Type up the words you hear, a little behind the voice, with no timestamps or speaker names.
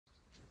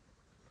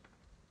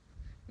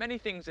Many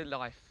things in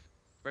life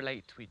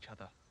relate to each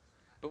other,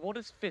 but what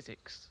does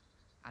physics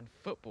and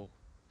football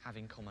have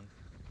in common?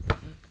 How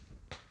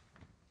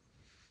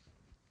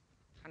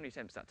many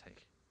attempts does that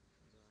take?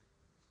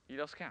 You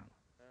lost count?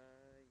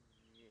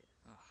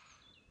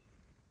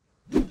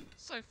 Yeah.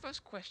 So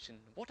first question,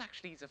 what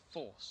actually is a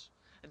force?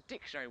 A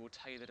dictionary will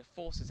tell you that a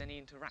force is any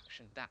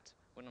interaction that,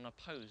 when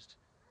unopposed,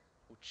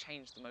 will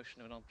change the motion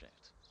of an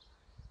object.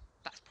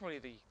 That's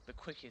probably the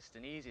quickest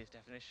and easiest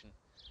definition.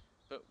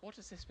 But what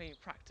does this mean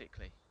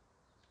practically?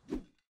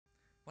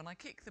 When I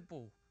kick the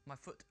ball, my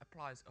foot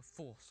applies a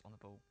force on the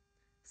ball.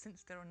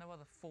 Since there are no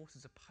other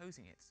forces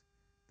opposing it,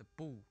 the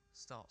ball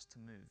starts to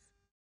move.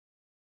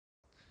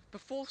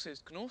 But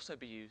forces can also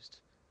be used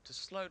to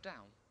slow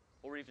down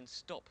or even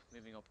stop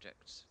moving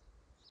objects.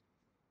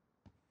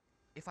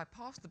 If I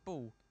pass the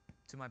ball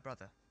to my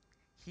brother,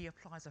 he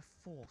applies a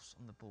force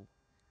on the ball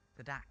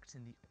that acts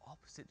in the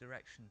opposite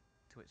direction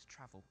to its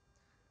travel,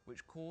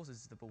 which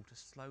causes the ball to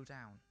slow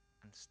down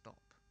and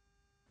stop.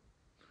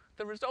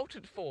 The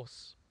resultant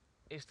force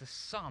is the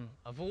sum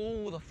of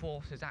all the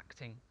forces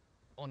acting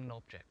on an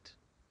object.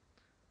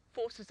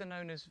 Forces are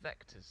known as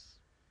vectors,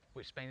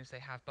 which means they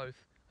have both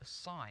a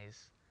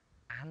size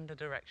and a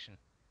direction.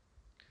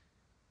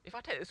 If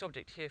I take this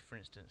object here, for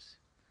instance,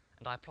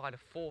 and I applied a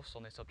force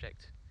on this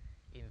object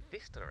in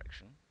this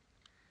direction,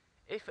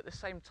 if at the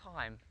same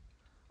time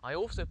I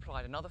also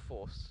applied another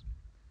force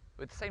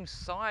with the same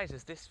size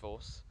as this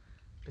force,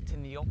 but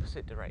in the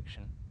opposite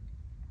direction,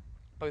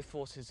 both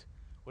forces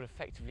would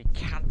effectively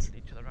cancel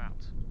each other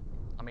out.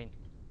 I mean,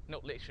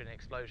 not literally an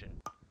explosion.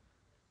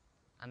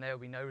 And there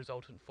will be no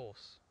resultant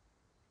force.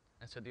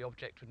 And so the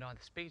object would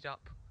neither speed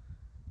up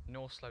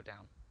nor slow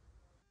down.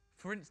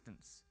 For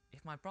instance,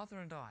 if my brother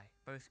and I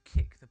both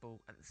kick the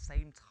ball at the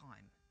same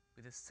time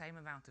with the same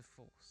amount of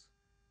force,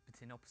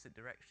 but in opposite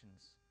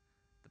directions,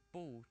 the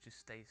ball just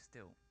stays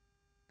still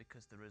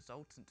because the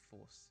resultant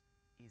force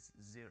is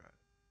 0.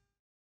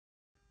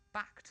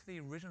 Back to the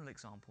original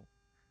example,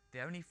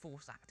 the only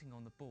force acting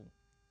on the ball,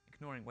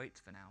 ignoring weights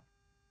for now,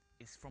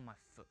 is from my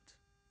foot.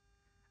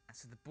 And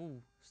so the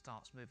ball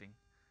starts moving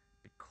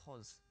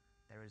because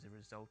there is a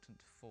resultant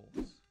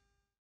force.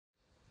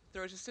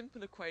 There is a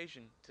simple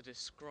equation to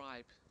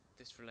describe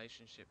this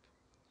relationship.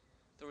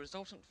 The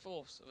resultant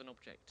force of an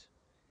object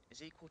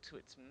is equal to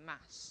its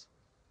mass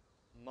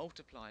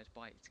multiplied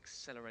by its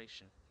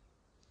acceleration,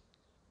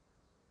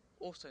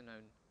 also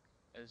known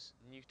as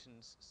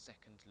Newton's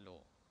second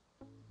law.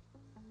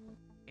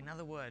 In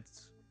other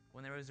words,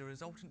 when there is a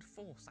resultant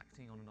force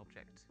acting on an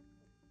object,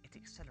 it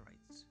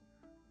accelerates,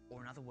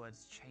 or in other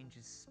words,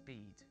 changes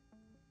speed.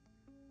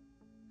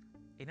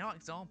 In our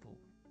example,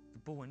 the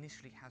ball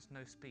initially has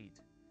no speed,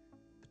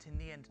 but in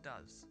the end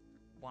does,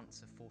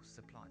 once a force is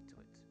applied to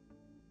it.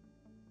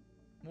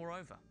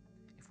 Moreover,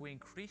 if we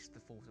increase the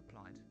force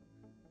applied,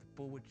 the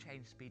ball would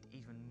change speed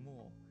even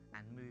more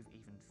and move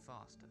even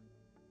faster.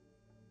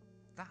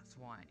 That's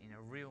why in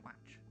a real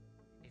match,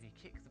 if you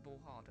kick the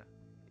ball harder,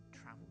 it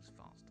travels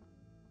faster.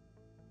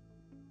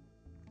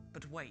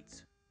 But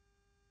wait,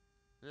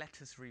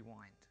 let us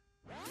rewind.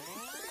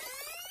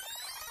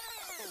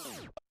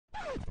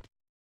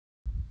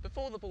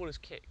 Before the ball is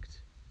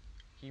kicked,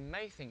 you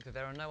may think that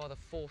there are no other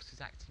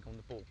forces acting on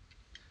the ball,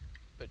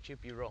 but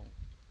you'd be wrong.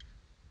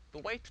 The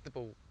weight of the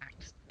ball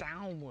acts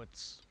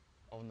downwards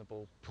on the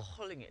ball,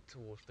 pulling it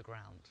towards the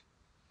ground.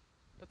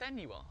 But then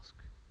you ask,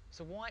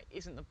 so why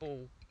isn't the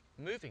ball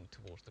moving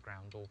towards the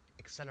ground or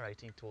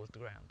accelerating towards the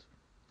ground?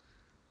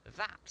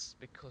 That's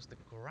because the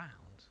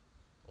ground,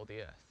 or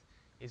the earth,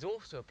 is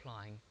also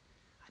applying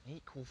an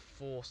equal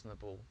force on the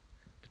ball,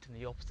 but in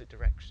the opposite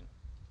direction.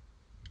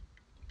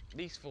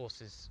 These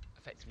forces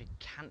effectively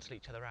cancel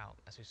each other out,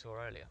 as we saw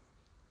earlier,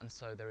 and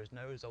so there is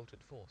no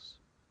resultant force,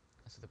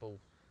 and so the ball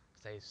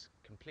stays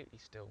completely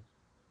still.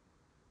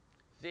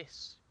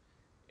 This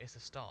is the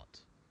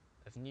start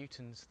of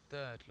Newton's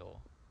third law.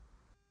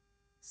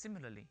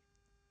 Similarly,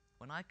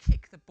 when I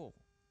kick the ball,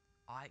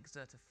 I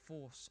exert a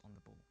force on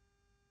the ball,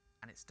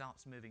 and it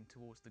starts moving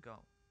towards the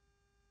goal.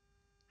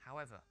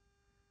 However,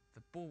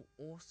 the ball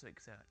also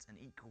exerts an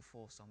equal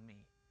force on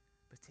me,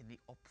 but in the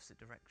opposite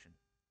direction.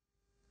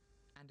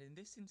 And in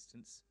this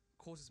instance,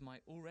 causes my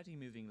already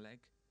moving leg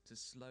to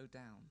slow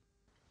down.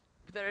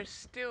 But there is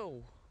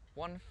still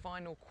one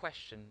final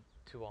question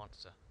to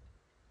answer.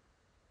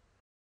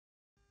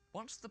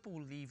 Once the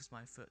ball leaves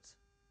my foot,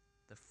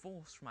 the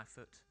force from my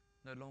foot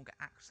no longer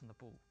acts on the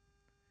ball.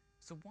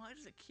 So why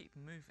does it keep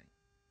moving?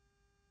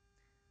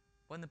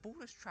 When the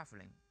ball is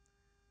travelling,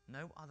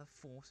 no other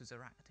forces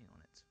are acting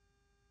on it.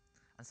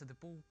 And so the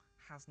ball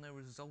has no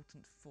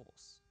resultant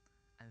force,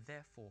 and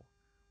therefore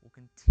will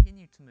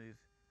continue to move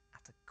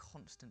at a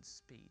constant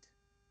speed.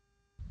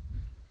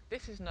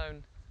 This is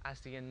known as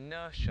the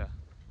inertia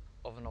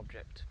of an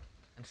object,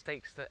 and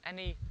states that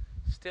any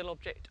still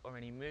object or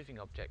any moving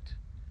object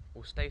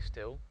will stay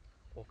still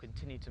or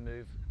continue to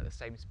move at the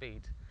same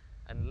speed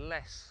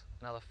unless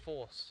another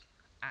force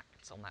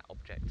acts on that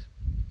object.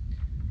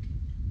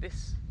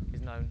 This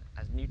is known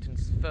as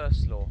Newton's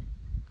first law,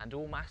 and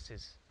all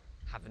masses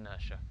have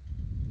inertia.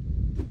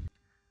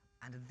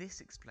 And this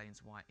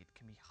explains why it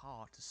can be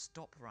hard to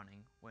stop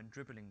running when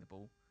dribbling the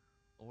ball,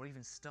 or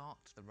even start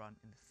the run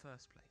in the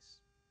first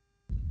place.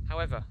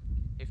 However,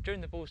 if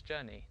during the ball's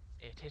journey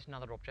it hit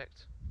another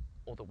object,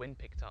 or the wind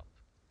picked up,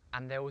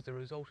 and there was a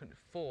resultant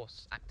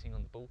force acting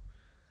on the ball,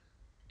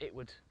 it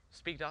would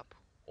speed up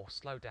or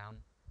slow down,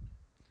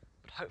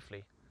 but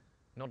hopefully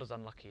not as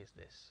unlucky as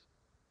this.